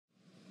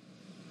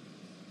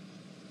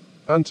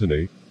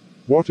Anthony,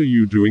 what are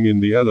you doing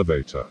in the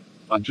elevator?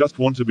 I just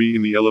want to be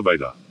in the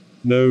elevator.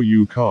 No,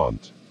 you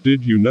can't.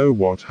 Did you know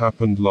what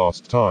happened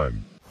last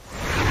time?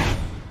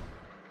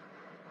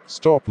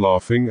 Stop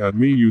laughing at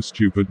me, you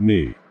stupid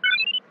knee.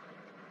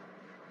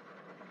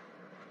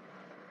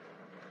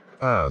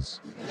 I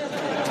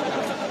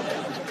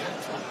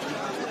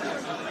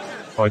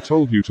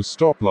told you to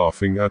stop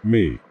laughing at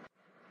me.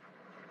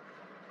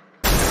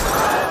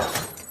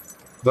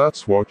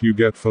 That's what you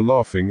get for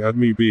laughing at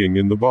me being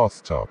in the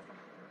bathtub.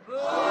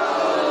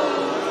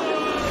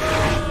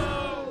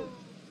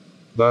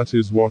 That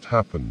is what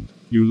happened.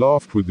 You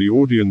laughed with the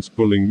audience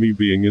bullying me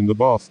being in the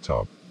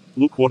bathtub.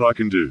 Look what I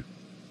can do.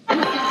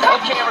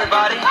 Okay,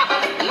 everybody,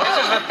 this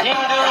is the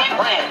Pingu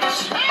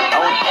Prance. I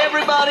want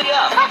everybody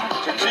up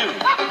to do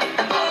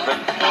the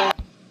Pingu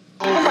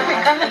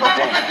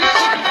dance.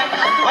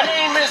 My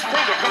name is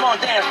Pingu. Come on,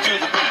 dance to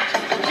the beat.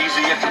 It's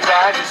easy if you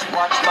try, just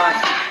watch my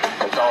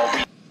feet. Let's all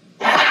be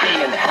happy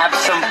and have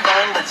some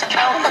fun. Let's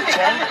count to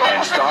 10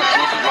 and start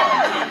with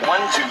 1.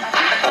 1, 2,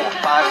 3, 4,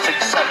 5,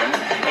 6, 7,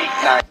 8,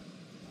 9,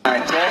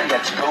 10.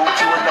 Let's go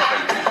to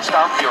 11.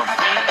 Stomp your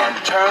feet and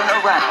turn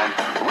around.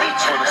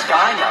 Reach for the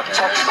sky, now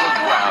touch the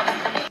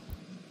ground.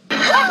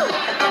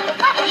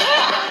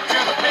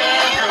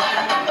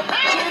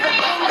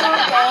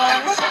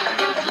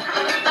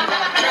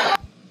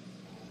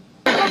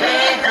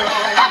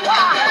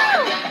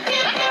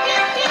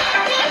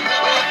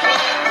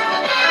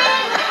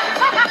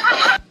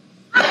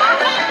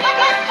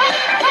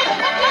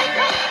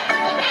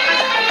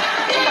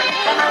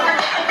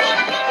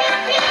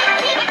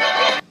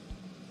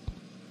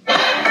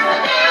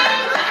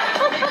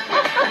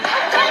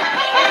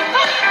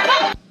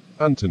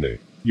 Anthony,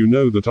 you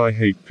know that I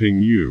hate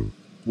ping you.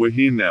 We're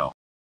here now.